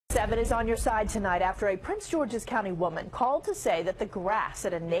7 is on your side tonight after a Prince George's County woman called to say that the grass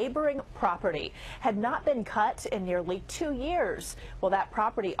at a neighboring property had not been cut in nearly 2 years. Well, that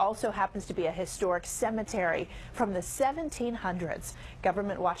property also happens to be a historic cemetery from the 1700s.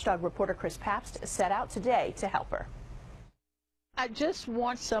 Government watchdog reporter Chris Pabst set out today to help her. I just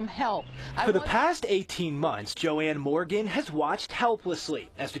want some help. For the past 18 months, Joanne Morgan has watched helplessly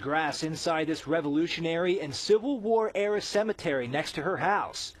as the grass inside this Revolutionary and Civil War era cemetery next to her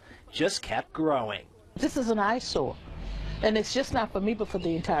house just kept growing. This is an eyesore, and it's just not for me, but for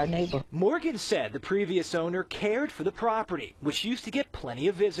the entire neighborhood. Morgan said the previous owner cared for the property, which used to get plenty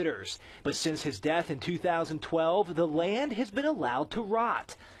of visitors. But since his death in 2012, the land has been allowed to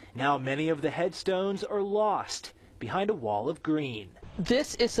rot. Now many of the headstones are lost behind a wall of green.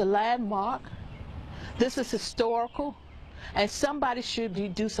 This is a landmark. This is historical, and somebody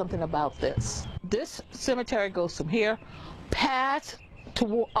should do something about this. This cemetery goes from here past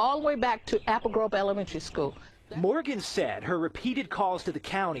to all the way back to Apple Grove Elementary School. Morgan said her repeated calls to the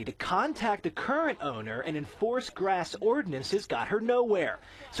county to contact the current owner and enforce grass ordinances got her nowhere.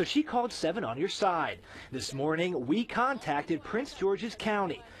 So she called 7 on your side. This morning, we contacted Prince George's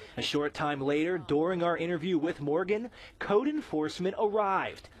County. A short time later, during our interview with Morgan, code enforcement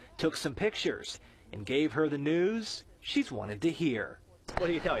arrived, took some pictures, and gave her the news she's wanted to hear. What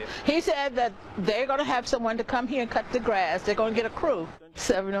did he tell you? He said that they're going to have someone to come here and cut the grass. They're going to get a crew.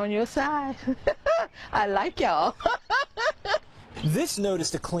 7 on your side. I like y'all. This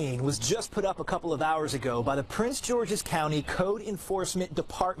notice to clean was just put up a couple of hours ago by the Prince George's County Code Enforcement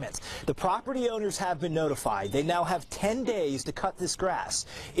Department. The property owners have been notified. They now have 10 days to cut this grass.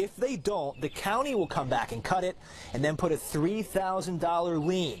 If they don't, the county will come back and cut it and then put a $3,000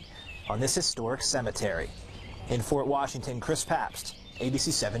 lien on this historic cemetery. In Fort Washington, Chris Pabst,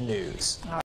 ABC 7 News.